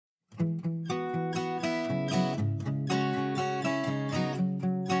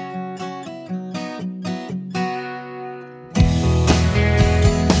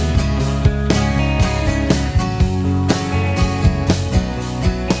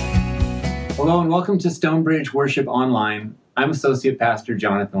Hello and welcome to Stonebridge Worship Online. I'm Associate Pastor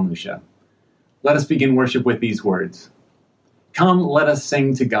Jonathan Lucia. Let us begin worship with these words. Come, let us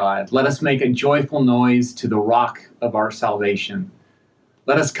sing to God. Let us make a joyful noise to the rock of our salvation.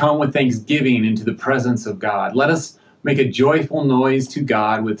 Let us come with thanksgiving into the presence of God. Let us make a joyful noise to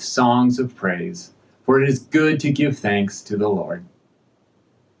God with songs of praise, for it is good to give thanks to the Lord.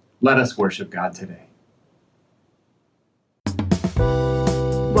 Let us worship God today.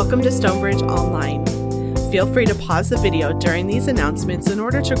 Welcome to Stonebridge Online. Feel free to pause the video during these announcements in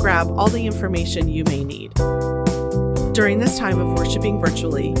order to grab all the information you may need. During this time of worshiping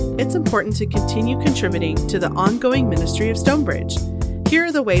virtually, it's important to continue contributing to the ongoing ministry of Stonebridge. Here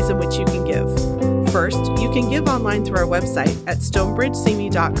are the ways in which you can give. First, you can give online through our website at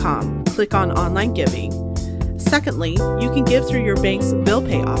stonebridgecme.com. Click on Online Giving. Secondly, you can give through your bank's bill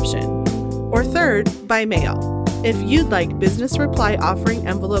pay option. Or third, by mail. If you'd like business reply offering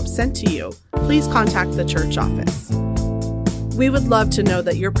envelopes sent to you, please contact the church office. We would love to know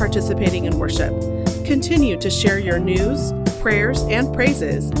that you're participating in worship. Continue to share your news, prayers, and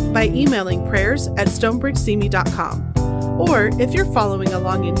praises by emailing prayers@stonebridgecme.com. Or if you're following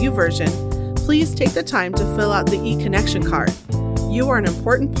along in YouVersion, please take the time to fill out the eConnection card. You are an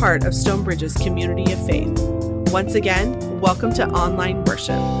important part of Stonebridge's community of faith. Once again, welcome to online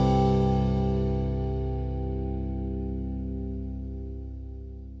worship.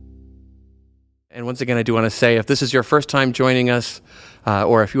 And once again, I do want to say, if this is your first time joining us,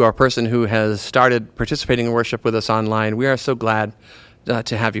 or if you are a person who has started participating in worship with us online, we are so glad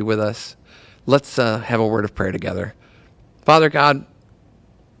to have you with us. Let's have a word of prayer together. Father God,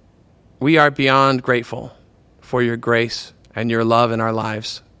 we are beyond grateful for your grace and your love in our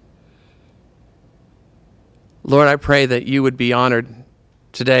lives. Lord, I pray that you would be honored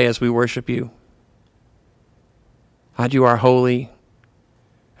today as we worship you. God, you are holy,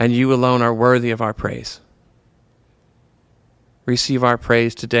 and you alone are worthy of our praise. Receive our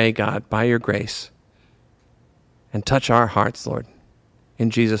praise today, God, by your grace, and touch our hearts, Lord. In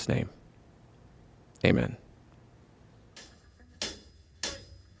Jesus' name, amen.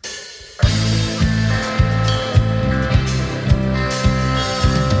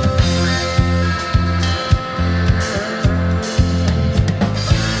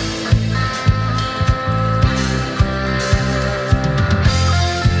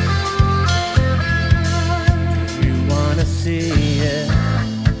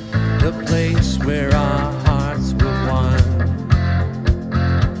 Where our hearts were one.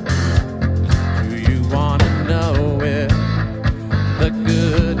 Do you want to know it? The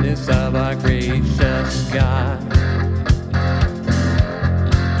goodness of our gracious God.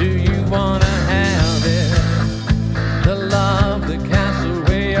 Do you want to have it? The love that casts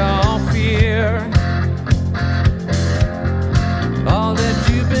away all fear. All that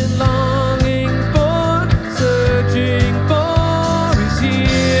you've been longing for, searching for.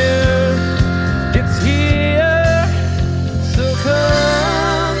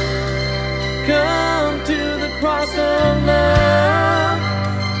 Cross of love,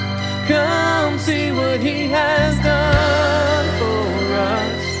 come see what he has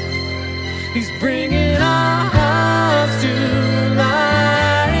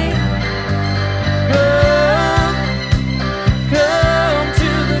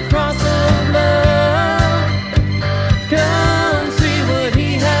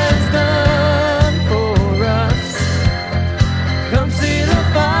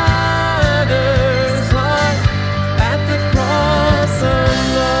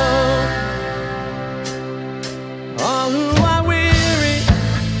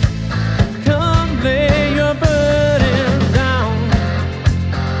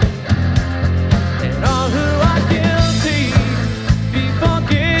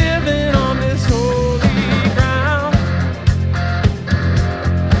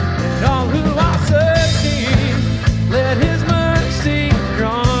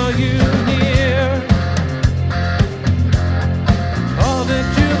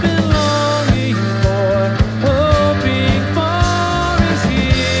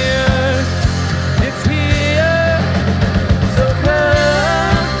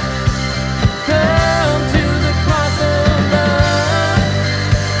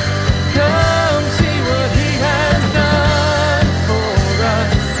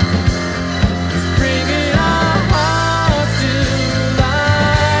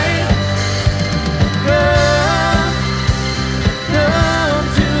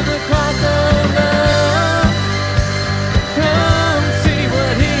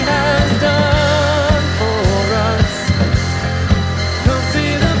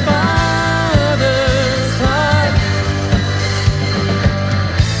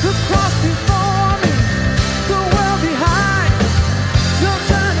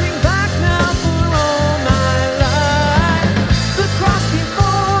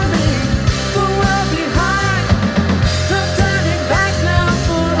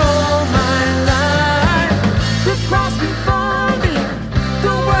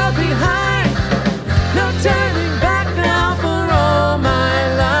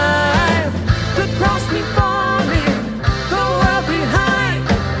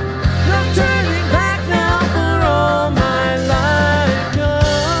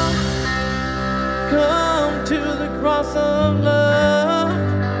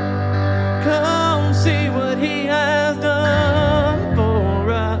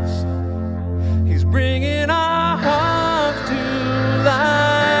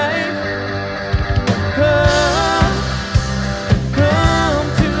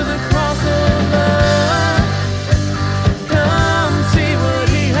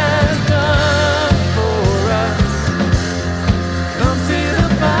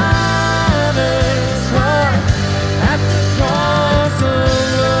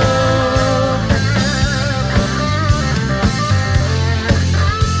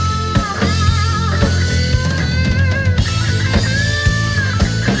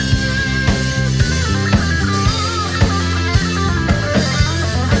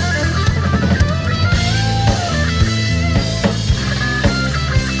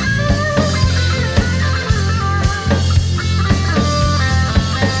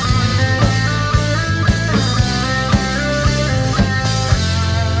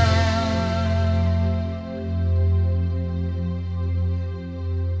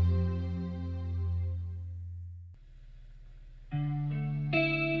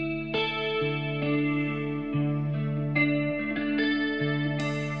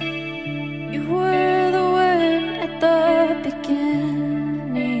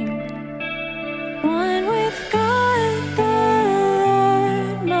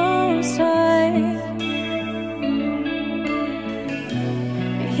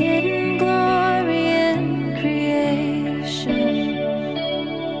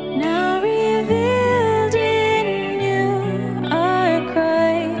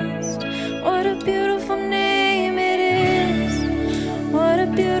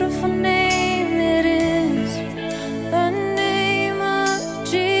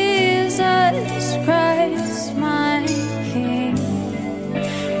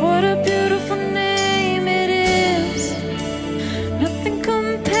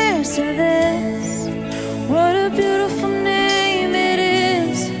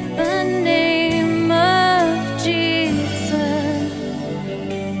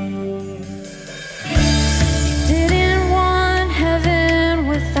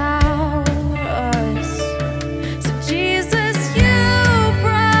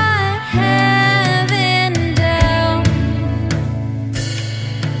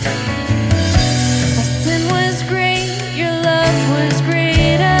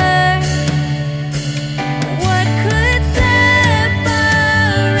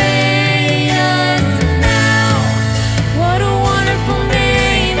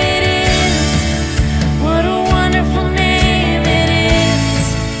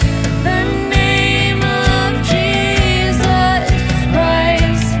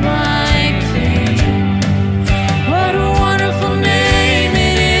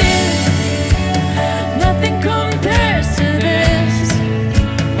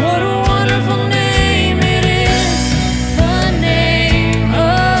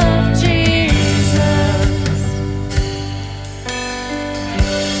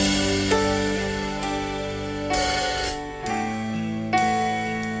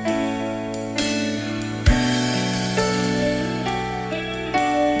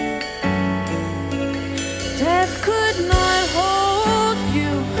Death could not hold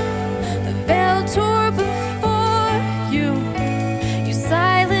you. The veil tore before you. You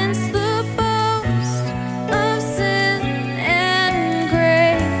silenced the boast of sin and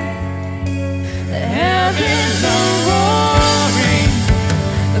grave. The heavens are roaring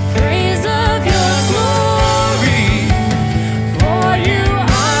the praise of your glory. For you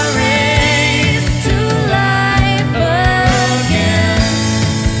are raised to life again.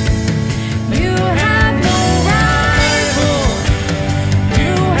 You have no rival.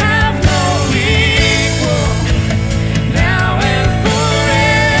 You have no equal. Now and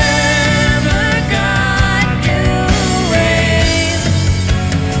forever, God, you reign.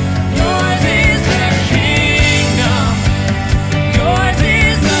 Yours is the kingdom. Yours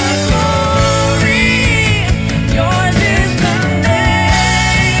is the glory. Yours is the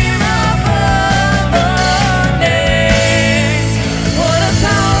name above all names. What a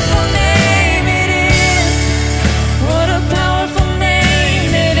powerful name it is. What a powerful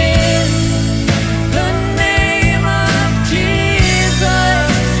name it is. The name of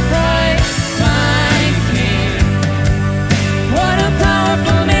Jesus Christ, my King. What a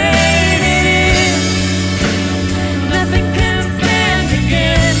powerful name it is. Nothing can stand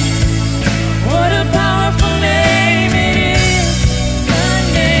against. What a powerful name it is. The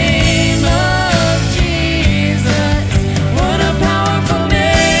name of Jesus. What a powerful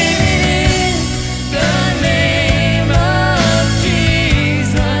name it is. The name of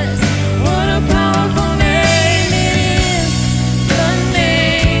Jesus. What a powerful name it is. The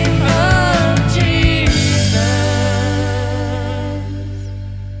name of Jesus.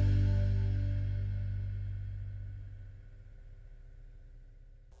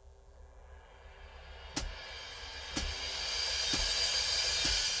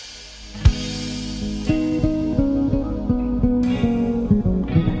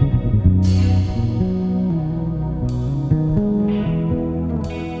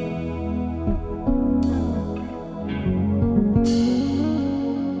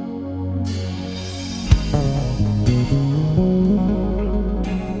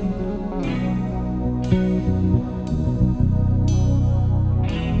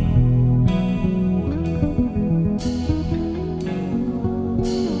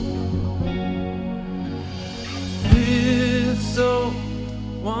 This soul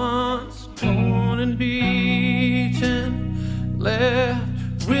once torn and beaten,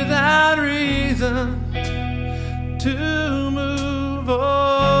 left without reason to move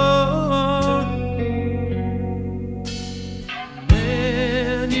on.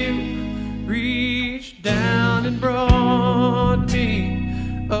 Then you reached down and brought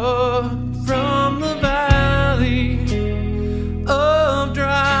me up from the valley of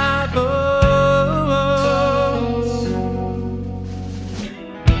dry bones.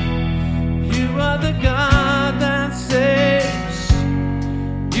 You are the God that saves.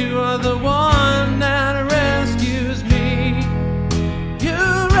 You are the one that rescues me.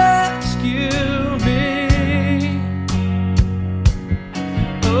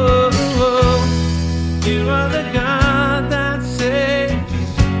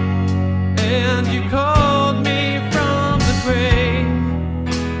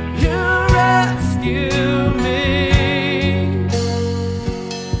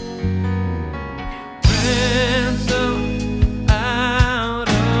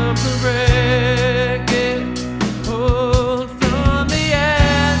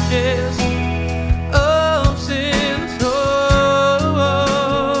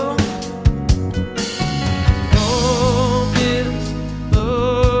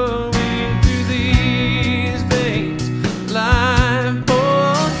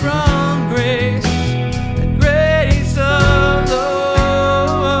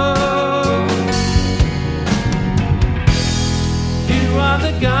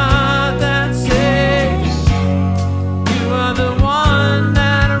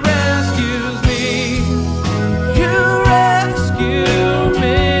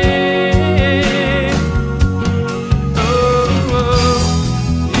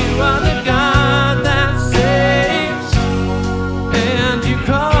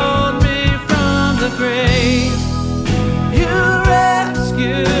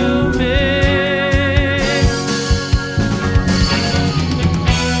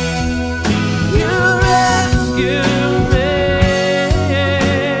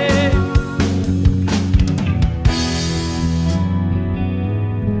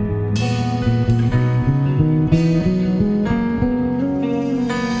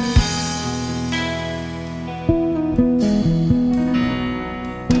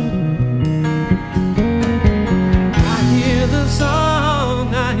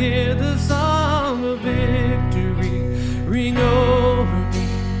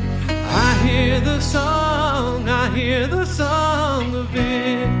 song, I hear the song of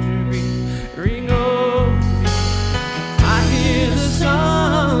victory ring over me. I hear the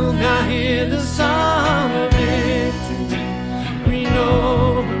song, I hear the song of victory ring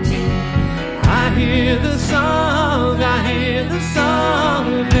over me. I hear the song, I hear the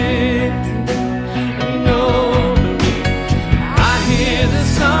song of victory ring over me. I hear the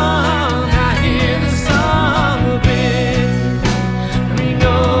song, I hear the song of victory ring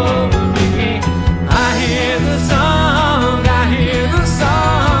over me. I hear the song, I hear the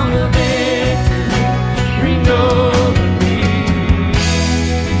song of victory ring over me.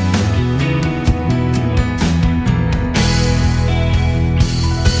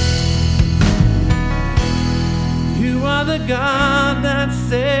 You are the God that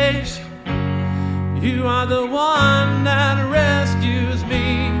saves. You are the one that rescues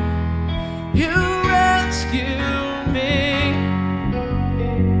me. You rescue me.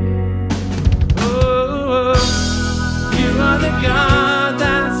 Oh, you are the God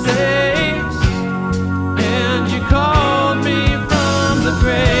that saves, and you called me from the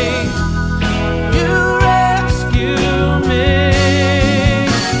grave. You rescue me.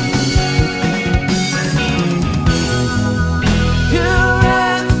 You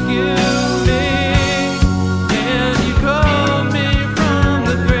rescue me, and you called me from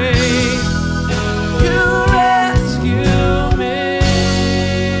the grave. You rescue me.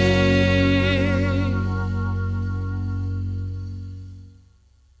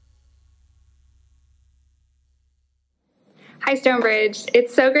 Hi, Stonebridge.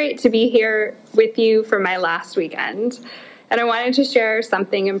 It's so great to be here with you for my last weekend, and I wanted to share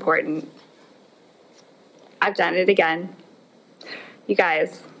something important. I've done it again. You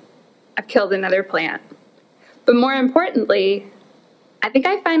guys, I've killed another plant. But more importantly, I think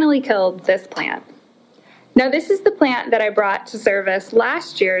I finally killed this plant. Now, this is the plant that I brought to service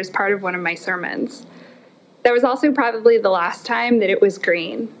last year as part of one of my sermons. That was also probably the last time that it was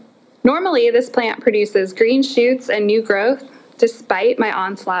green. Normally, this plant produces green shoots and new growth despite my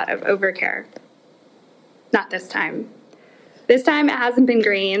onslaught of overcare. Not this time. This time it hasn't been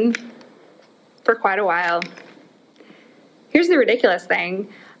green for quite a while. Here's the ridiculous thing.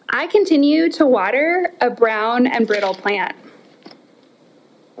 I continue to water a brown and brittle plant.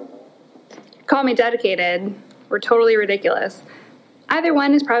 Call me dedicated or totally ridiculous. Either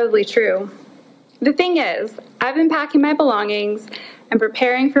one is probably true. The thing is, I've been packing my belongings and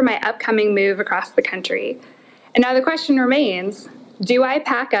preparing for my upcoming move across the country. And now the question remains, do I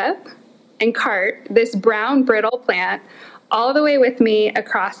pack up and cart this brown brittle plant all the way with me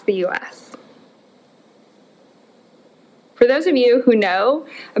across the US? For those of you who know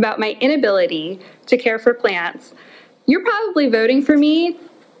about my inability to care for plants, you're probably voting for me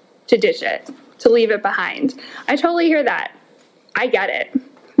to ditch it, to leave it behind. I totally hear that. I get it.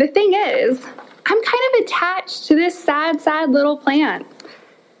 The thing is, I'm kind of attached to this sad, sad little plant.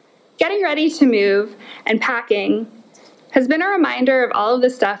 Getting ready to move and packing has been a reminder of all of the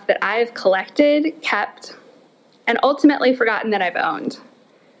stuff that I've collected, kept, and ultimately forgotten that I've owned.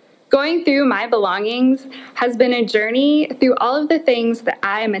 Going through my belongings has been a journey through all of the things that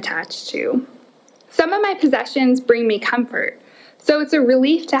I am attached to. Some of my possessions bring me comfort, so it's a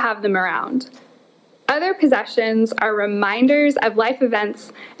relief to have them around. Other possessions are reminders of life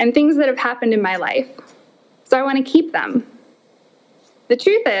events and things that have happened in my life, so I want to keep them. The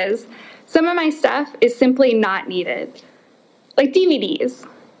truth is, some of my stuff is simply not needed. Like DVDs.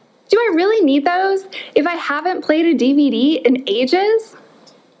 Do I really need those if I haven't played a DVD in ages?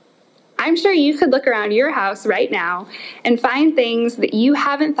 I'm sure you could look around your house right now and find things that you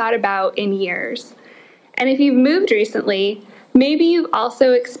haven't thought about in years. And if you've moved recently, maybe you've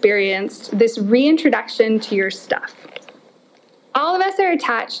also experienced this reintroduction to your stuff. All of us are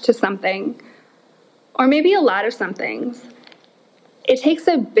attached to something, or maybe a lot of some things. It takes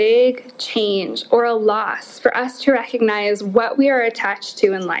a big change or a loss for us to recognize what we are attached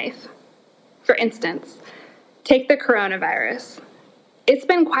to in life. For instance, take the coronavirus. It's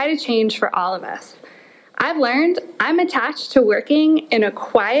been quite a change for all of us. I've learned I'm attached to working in a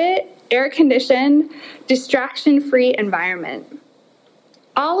quiet, air-conditioned, distraction-free environment.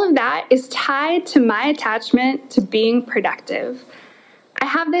 All of that is tied to my attachment to being productive. I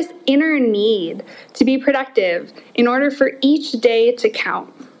have this inner need to be productive in order for each day to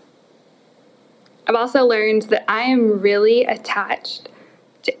count. I've also learned that I am really attached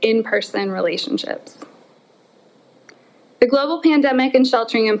to in-person relationships. The global pandemic and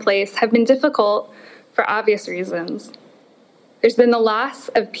sheltering in place have been difficult for obvious reasons. There's been the loss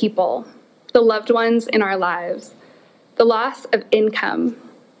of people, the loved ones in our lives, the loss of income,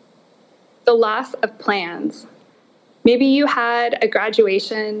 the loss of plans. Maybe you had a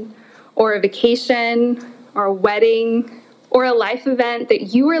graduation or a vacation, or a wedding, or a life event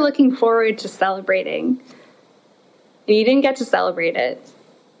that you were looking forward to celebrating, and you didn't get to celebrate it,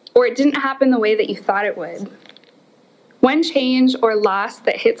 or it didn't happen the way that you thought it would. One change or loss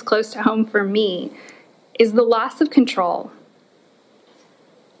that hits close to home for me is the loss of control.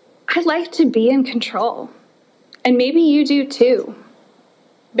 I like to be in control, and maybe you do too,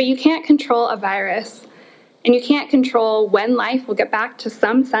 but you can't control a virus, and you can't control when life will get back to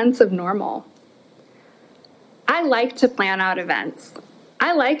some sense of normal. I like to plan out events.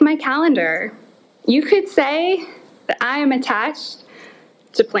 I like my calendar. You could say that I am attached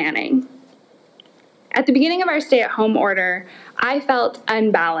to planning. At the beginning of our stay-at-home order, I felt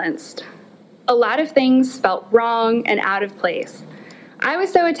unbalanced. A lot of things felt wrong and out of place. I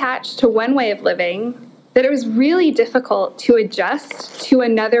was so attached to one way of living that it was really difficult to adjust to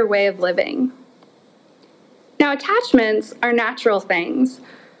another way of living. Now, attachments are natural things.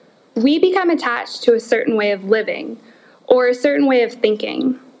 We become attached to a certain way of living, or a certain way of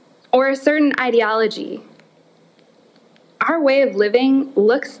thinking, or a certain ideology. Our way of living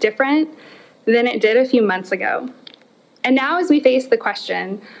looks different than it did a few months ago. And now as we face the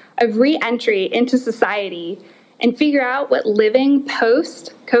question of re-entry into society and figure out what living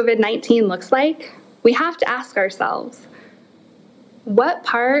post-COVID-19 looks like, we have to ask ourselves, what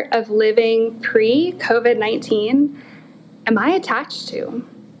part of living pre-COVID-19 am I attached to?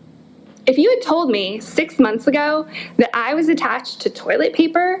 If you had told me 6 months ago that I was attached to toilet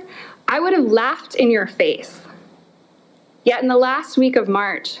paper, I would have laughed in your face. Yet in the last week of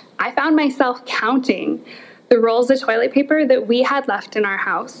March, I found myself counting the rolls of toilet paper that we had left in our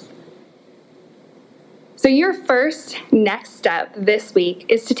house. So your first next step this week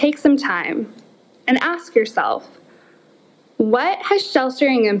is to take some time and ask yourself, what has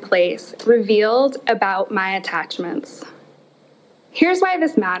sheltering in place revealed about my attachments? Here's why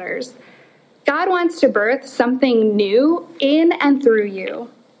this matters. God wants to birth something new in and through you.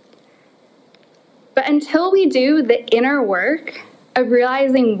 But until we do the inner work of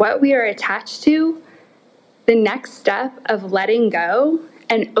realizing what we are attached to, the next step of letting go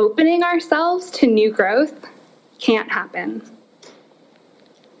and opening ourselves to new growth can't happen.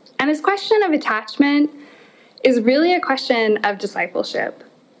 And this question of attachment is really a question of discipleship.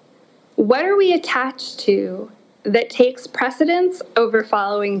 What are we attached to that takes precedence over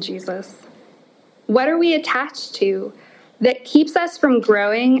following Jesus? What are we attached to that keeps us from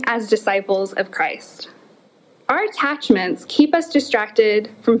growing as disciples of Christ? Our attachments keep us distracted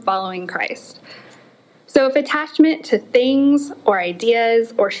from following Christ. So if attachment to things or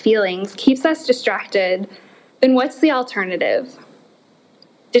ideas or feelings keeps us distracted, then what's the alternative?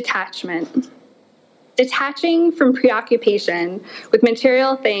 Detachment. Detaching from preoccupation with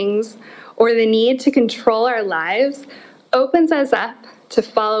material things or the need to control our lives opens us up to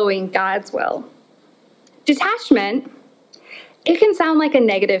following God's will. Detachment, it can sound like a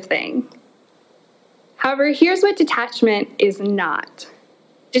negative thing. However, here's what detachment is not.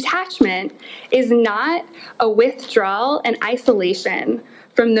 Detachment is not a withdrawal and isolation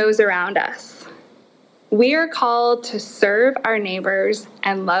from those around us. We are called to serve our neighbors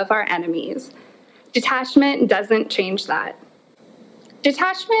and love our enemies. Detachment doesn't change that.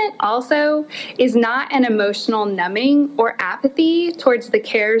 Detachment also is not an emotional numbing or apathy towards the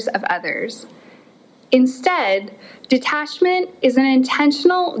cares of others. Instead, detachment is an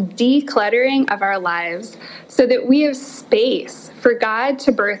intentional decluttering of our lives so that we have space for God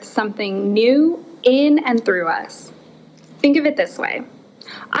to birth something new in and through us. Think of it this way.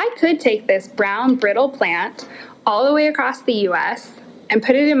 I could take this brown brittle plant all the way across the US and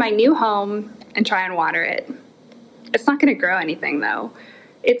put it in my new home and try and water it. It's not going to grow anything though.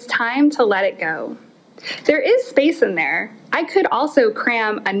 It's time to let it go. There is space in there. I could also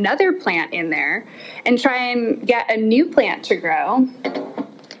cram another plant in there and try and get a new plant to grow,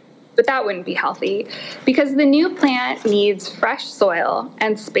 but that wouldn't be healthy because the new plant needs fresh soil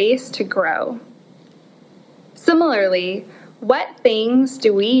and space to grow. Similarly, what things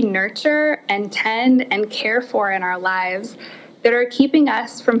do we nurture and tend and care for in our lives that are keeping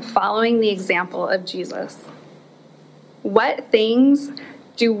us from following the example of Jesus? What things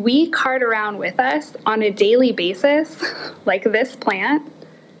do we cart around with us on a daily basis, like this plant,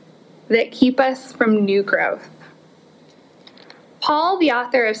 that keep us from new growth? Paul, the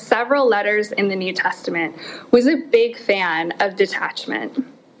author of several letters in the New Testament, was a big fan of detachment.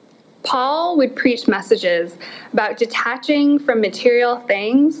 Paul would preach messages about detaching from material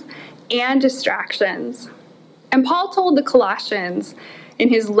things and distractions. And Paul told the Colossians in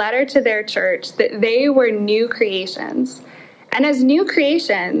his letter to their church that they were new creations And as new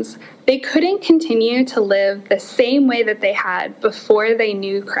creations, they couldn't continue to live the same way that they had before they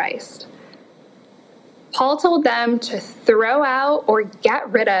knew Christ. Paul told them to throw out or get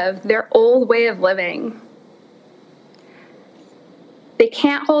rid of their old way of living. They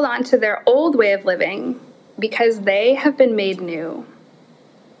can't hold on to their old way of living because they have been made new.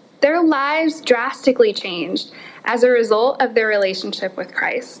 Their lives drastically changed as a result of their relationship with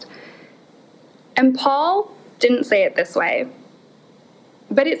Christ. And Paul didn't say it this way,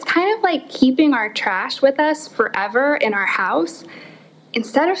 but it's kind of like keeping our trash with us forever in our house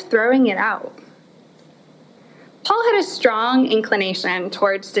instead of throwing it out. Paul had a strong inclination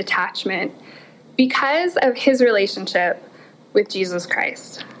towards detachment because of his relationship with Jesus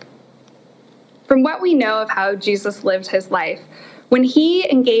Christ. From what we know of how Jesus lived his life, when he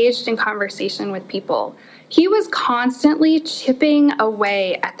engaged in conversation with people, he was constantly chipping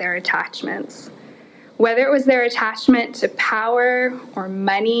away at their attachments, whether it was their attachment to power or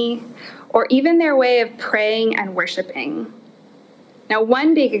money, or even their way of praying and worshiping. Now,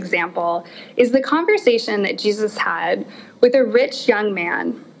 one big example is the conversation that Jesus had with a rich young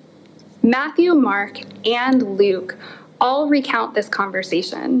man. Matthew, Mark, and Luke all recount this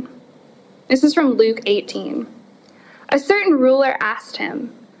conversation. This is from Luke 18. A certain ruler asked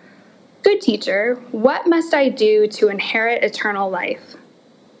him, "Good teacher, what must I do to inherit eternal life?"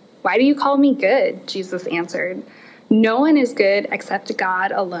 "Why do you call me good?" Jesus answered. "No one is good except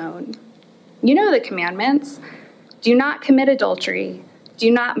God alone. You know the commandments. Do not commit adultery.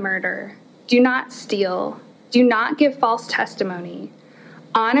 Do not murder. Do not steal. Do not give false testimony.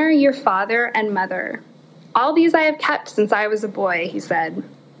 Honor your father and mother. All these I have kept since I was a boy," he said.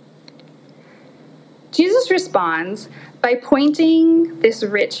 Jesus responds by pointing this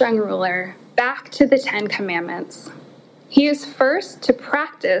rich young ruler back to the 10 Commandments. He is first to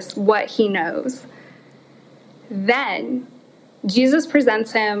practice what he knows. Then, Jesus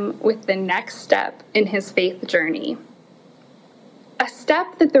presents him with the next step in his faith journey, a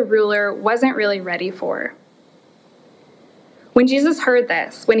step that the ruler wasn't really ready for. When Jesus heard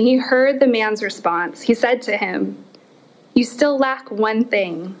this, when he heard the man's response, he said to him, "You still lack one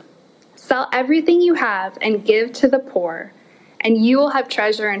thing. Sell everything you have and give to the poor, and you will have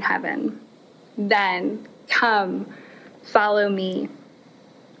treasure in heaven. Then come, follow me."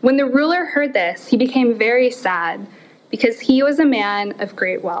 When the ruler heard this, he became very sad because he was a man of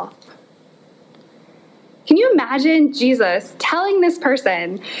great wealth. Can you imagine Jesus telling this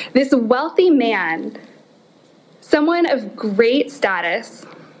person, this wealthy man, someone of great status,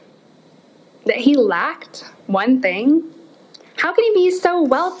 that he lacked one thing? How can he be so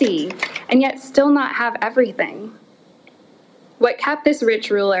wealthy and yet still not have everything? What kept this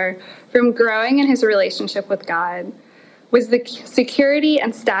rich ruler from growing in his relationship with God was the security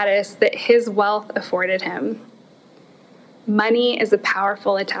and status that his wealth afforded him. Money is a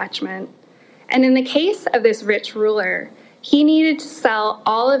powerful attachment. And in the case of this rich ruler, he needed to sell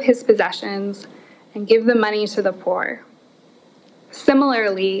all of his possessions and give the money to the poor.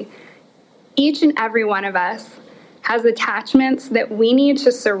 Similarly, each and every one of us has attachments that we need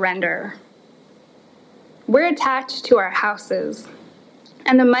to surrender. We're attached to our houses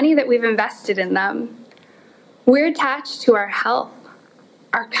and the money that we've invested in them. We're attached to our health,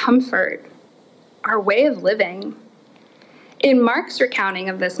 our comfort, our way of living. In Mark's recounting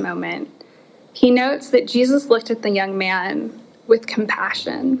of this moment, he notes that Jesus looked at the young man with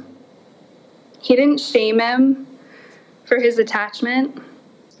compassion. He didn't shame him for his attachment.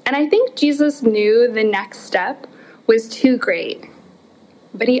 And I think Jesus knew the next step was too great,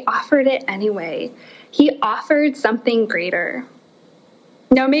 but he offered it anyway. He offered something greater.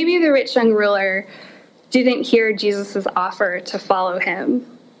 Now, maybe the rich young ruler didn't hear Jesus' offer to follow him.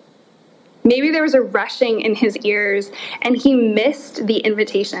 Maybe there was a rushing in his ears and he missed the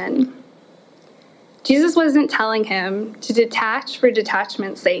invitation. Jesus wasn't telling him to detach for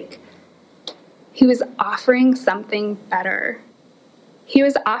detachment's sake. He was offering something better. He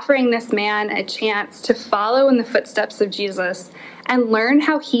was offering this man a chance to follow in the footsteps of Jesus and learn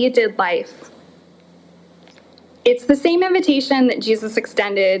how he did life. It's the same invitation that Jesus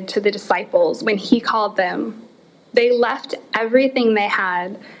extended to the disciples when he called them. They left everything they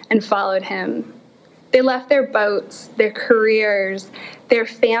had and followed him. They left their boats, their careers, their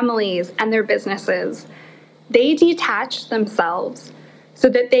families, and their businesses. They detached themselves so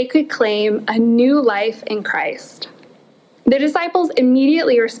that they could claim a new life in Christ. The disciples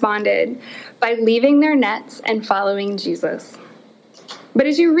immediately responded by leaving their nets and following Jesus. But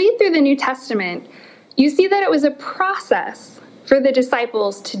as you read through the New Testament, you see that it was a process for the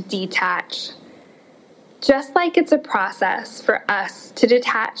disciples to detach. Just like it's a process for us to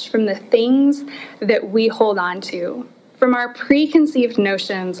detach from the things that we hold on to, from our preconceived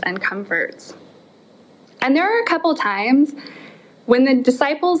notions and comforts. And there are a couple times when the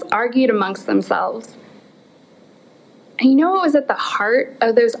disciples argued amongst themselves. And you know what was at the heart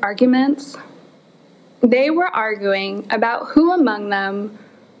of those arguments? They were arguing about who among them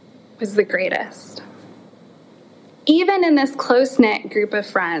was the greatest. Even in this close-knit group of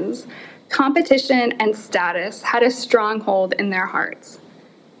friends, competition and status had a stronghold in their hearts.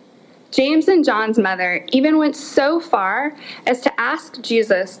 James and John's mother even went so far as to ask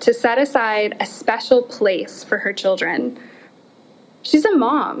Jesus to set aside a special place for her children. She's a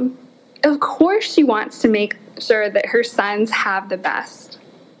mom. Of course she wants to make sure that her sons have the best.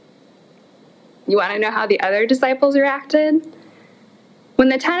 You want to know how the other disciples reacted? When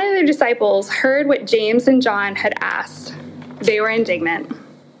the 10 other disciples heard what James and John had asked, they were indignant.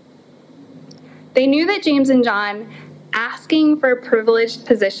 They knew that James and John asking for a privileged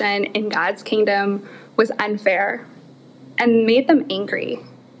position in God's kingdom was unfair and made them angry.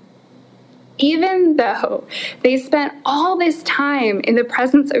 Even though they spent all this time in the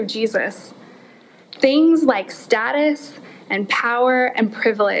presence of Jesus, things like status and power and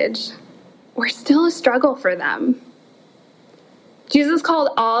privilege were still a struggle for them. Jesus called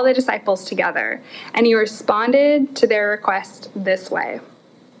all the disciples together, and he responded to their request this way.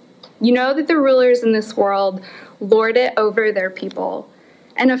 You know that the rulers in this world lord it over their people,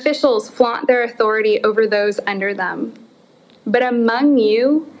 and officials flaunt their authority over those under them. But among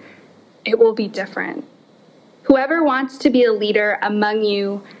you, it will be different. Whoever wants to be a leader among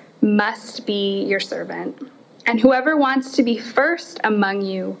you must be your servant, and whoever wants to be first among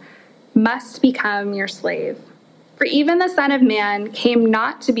you must become your slave. For even the Son of Man came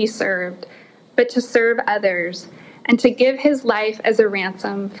not to be served, but to serve others, and to give his life as a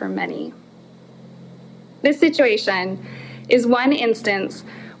ransom for many. This situation is one instance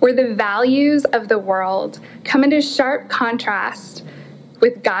where the values of the world come into sharp contrast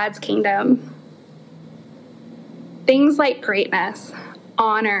with God's kingdom. Things like greatness,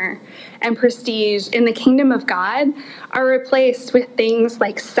 honor, and prestige in the kingdom of God are replaced with things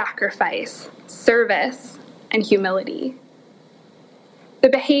like sacrifice, service, and humility. The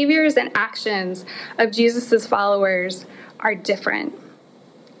behaviors and actions of Jesus' followers are different.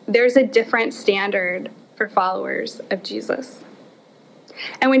 There's a different standard for followers of Jesus.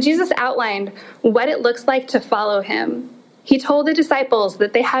 And when Jesus outlined what it looks like to follow him, he told the disciples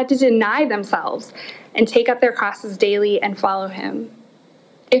that they had to deny themselves and take up their crosses daily and follow him.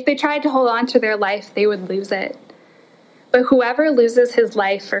 If they tried to hold on to their life, they would lose it. But whoever loses his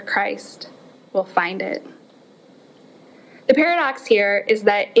life for Christ will find it. The paradox here is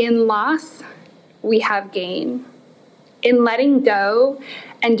that in loss, we have gain. In letting go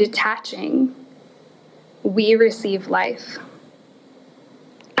and detaching, we receive life.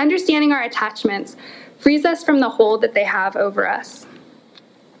 Understanding our attachments frees us from the hold that they have over us.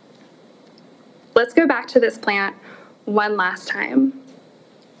 Let's go back to this plant one last time.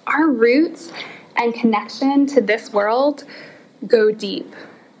 Our roots and connection to this world go deep.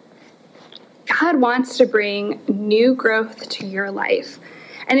 God wants to bring new growth to your life.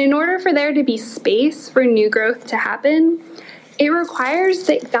 And in order for there to be space for new growth to happen, it requires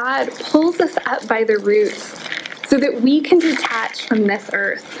that God pulls us up by the roots so that we can detach from this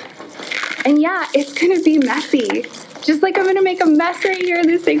earth. And yeah, it's going to be messy. Just like I'm going to make a mess right here in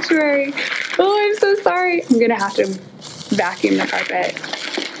this sanctuary. Oh, I'm so sorry. I'm going to have to vacuum the carpet.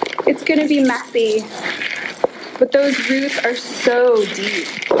 It's going to be messy. But those roots are so deep.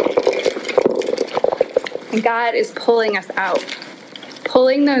 And God is pulling us out,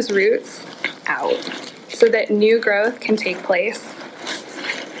 pulling those roots out so that new growth can take place.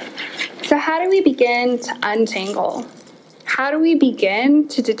 So how do we begin to untangle? How do we begin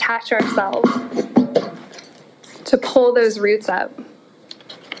to detach ourselves, to pull those roots up?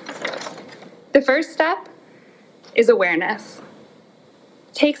 The first step is awareness.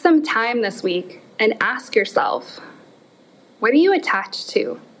 Take some time this week and ask yourself, what are you attached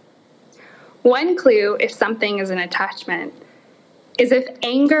to? One clue if something is an attachment is if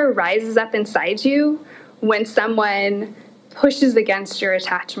anger rises up inside you when someone pushes against your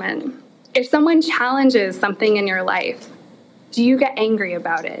attachment. If someone challenges something in your life, do you get angry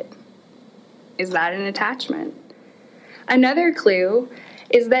about it? Is that an attachment? Another clue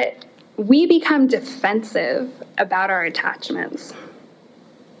is that we become defensive about our attachments.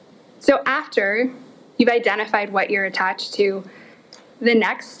 So after you've identified what you're attached to, the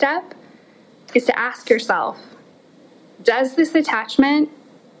next step is to ask yourself, does this attachment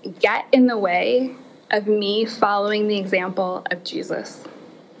get in the way of me following the example of Jesus?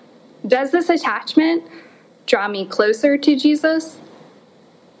 Does this attachment draw me closer to Jesus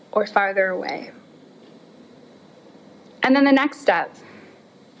or farther away? And then the next step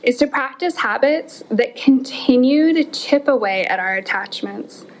is to practice habits that continue to chip away at our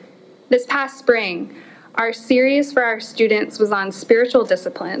attachments. This past spring, our series for our students was on spiritual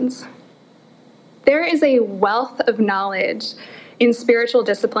disciplines. There is a wealth of knowledge in spiritual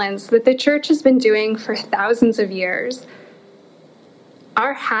disciplines that the church has been doing for thousands of years.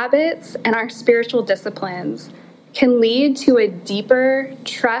 Our habits and our spiritual disciplines can lead to a deeper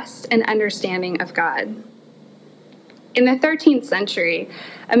trust and understanding of God. In the 13th century,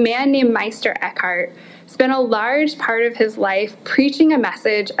 a man named Meister Eckhart spent a large part of his life preaching a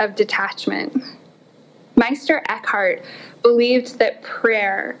message of detachment. Meister Eckhart believed that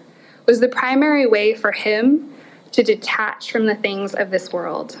prayer was the primary way for him to detach from the things of this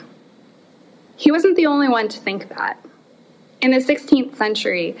world. He wasn't the only one to think that. In the 16th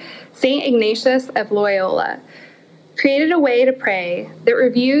century, St. Ignatius of Loyola created a way to pray that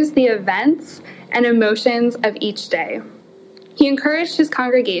reviews the events and emotions of each day. He encouraged his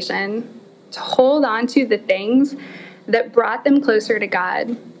congregation to hold on to the things that brought them closer to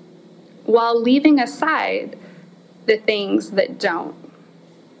God, while leaving aside the things that don't.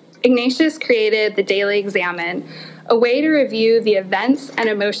 Ignatius created the Daily Examen, a way to review the events and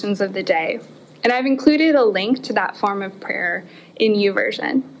emotions of the day. And I've included a link to that form of prayer in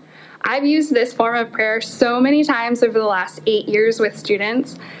YouVersion. I've used this form of prayer so many times over the last 8 years with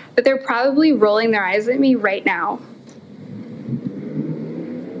students that they're probably rolling their eyes at me right now.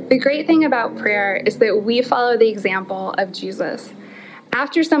 The great thing about prayer is that we follow the example of Jesus.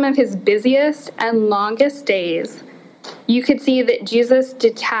 After some of his busiest and longest days, you could see that Jesus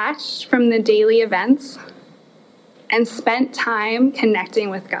detached from the daily events and spent time connecting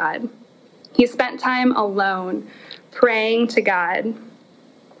with God. He spent time alone, praying to God.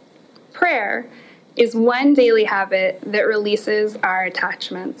 Prayer is one daily habit that releases our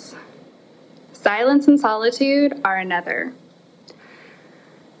attachments. Silence and solitude are another.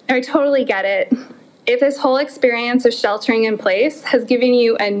 I totally get it. If this whole experience of sheltering in place has given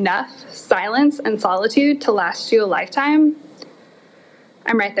you enough silence and solitude to last you a lifetime,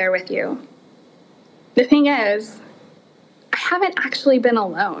 I'm right there with you. The thing is, I haven't actually been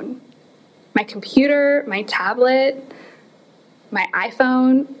alone. My computer, my tablet, my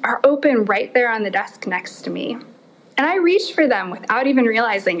iPhone are open right there on the desk next to me. And I reach for them without even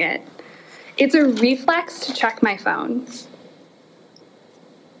realizing it. It's a reflex to check my phone.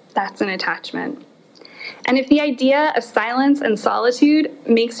 That's an attachment. And if the idea of silence and solitude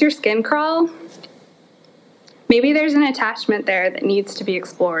makes your skin crawl, maybe there's an attachment there that needs to be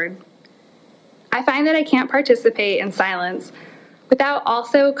explored. I find that I can't participate in silence without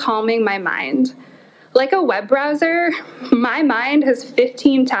also calming my mind. Like a web browser, my mind has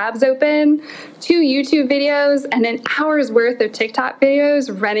 15 tabs open, 2 YouTube videos, and an hour's worth of TikTok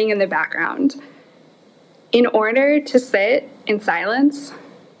videos running in the background. In order to sit in silence,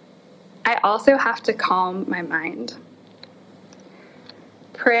 I also have to calm my mind.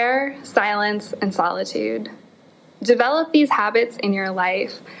 Prayer, silence, and solitude. Develop these habits in your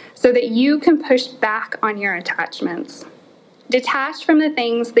life so that you can push back on your attachments. Detach from the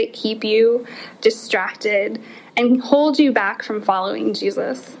things that keep you distracted and hold you back from following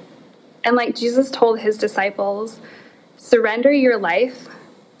Jesus. And like Jesus told his disciples, surrender your life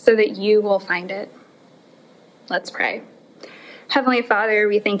so that you will find it. Let's pray. Heavenly Father,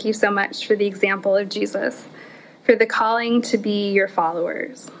 we thank you so much for the example of Jesus, for the calling to be your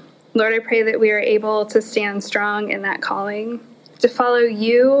followers. Lord, I pray that we are able to stand strong in that calling, to follow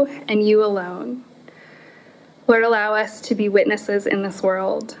you and you alone. Lord, allow us to be witnesses in this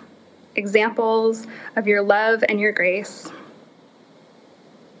world, examples of your love and your grace.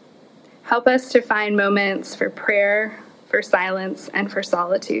 Help us to find moments for prayer, for silence, and for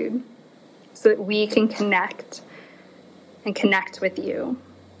solitude, so that we can connect with you.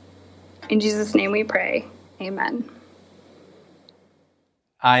 In Jesus' name we pray. Amen.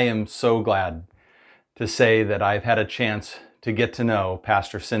 I am so glad to say that I've had a chance to get to know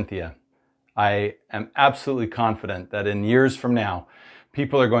Pastor Cynthia. I am absolutely confident that in years from now,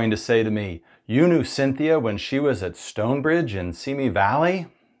 people are going to say to me, "You knew Cynthia when she was at Stonebridge in Simi Valley?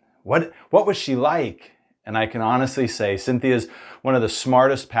 What was she like?" And I can honestly say Cynthia is one of the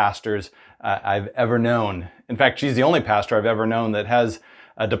smartest pastors I've ever known. In fact, she's the only pastor I've ever known that has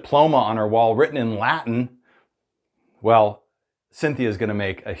a diploma on her wall written in Latin. Well, Cynthia is going to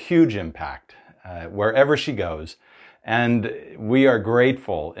make a huge impact wherever she goes. And we are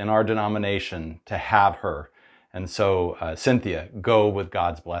grateful in our denomination to have her. And so, Cynthia, go with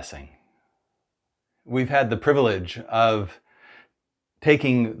God's blessing. We've had the privilege of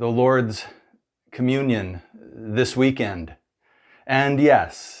taking the Lord's communion this weekend. And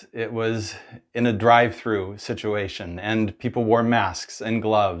yes, it was in a drive-through situation, and people wore masks and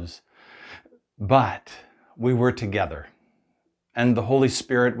gloves. But we were together, and the Holy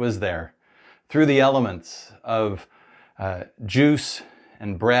Spirit was there through the elements of juice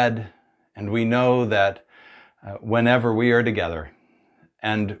and bread. And we know that whenever we are together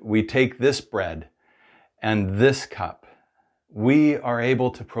and we take this bread and this cup, we are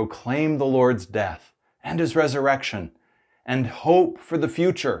able to proclaim the Lord's death and his resurrection and hope for the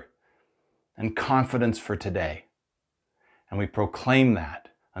future and confidence for today. And we proclaim that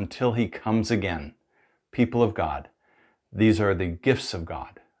until he comes again. People of God, these are the gifts of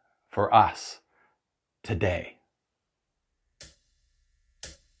God for us today.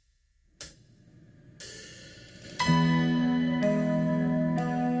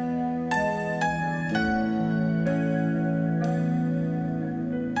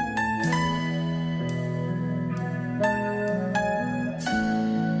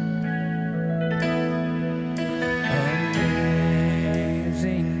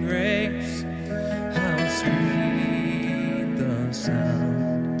 Amazing grace, how sweet the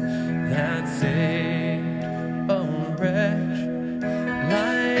sound that saved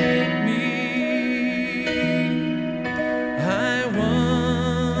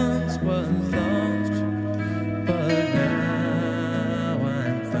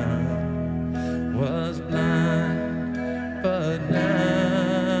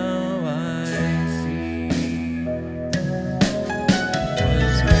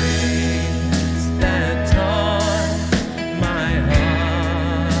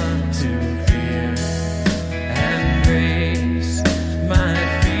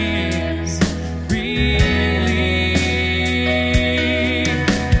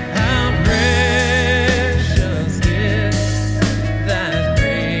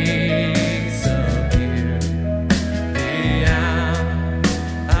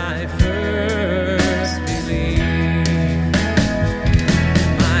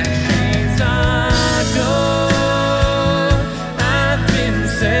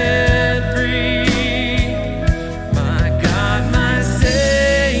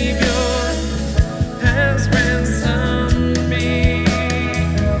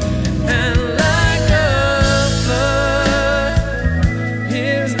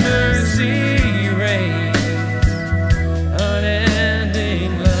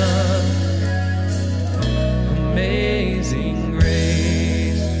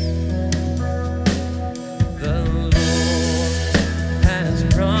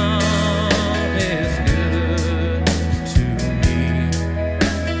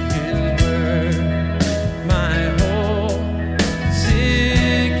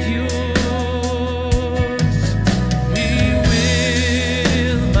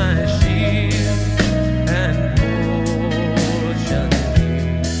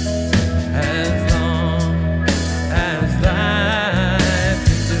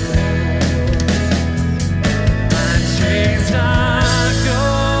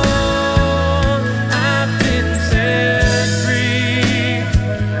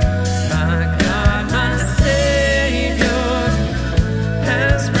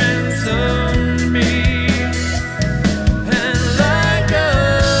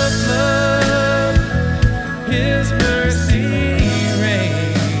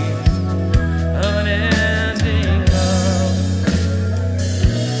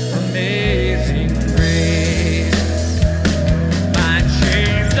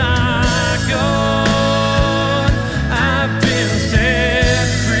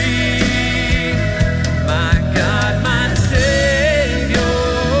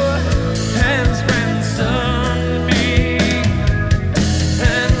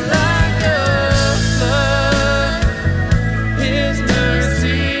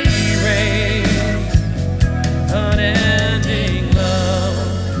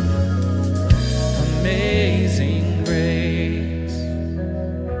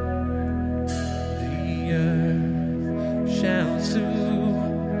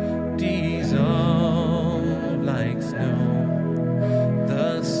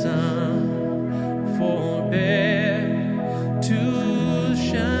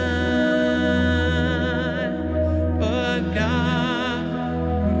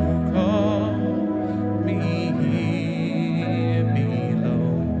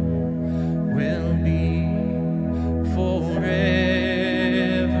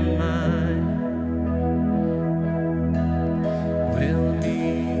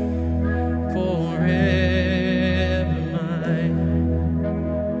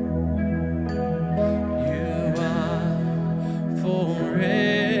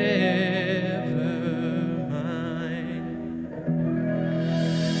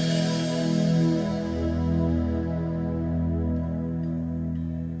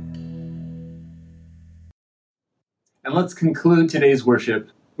And let's conclude today's worship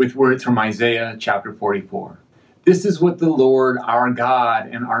with words from Isaiah chapter 44. This is what the Lord, our God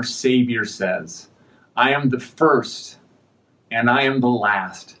and our Savior says. I am the first and I am the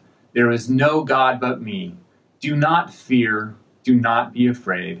last. There is no God but me. Do not fear, do not be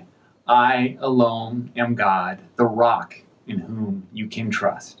afraid. I alone am God, the rock in whom you can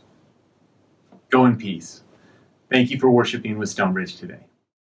trust. Go in peace. Thank you for worshiping with Stonebridge today.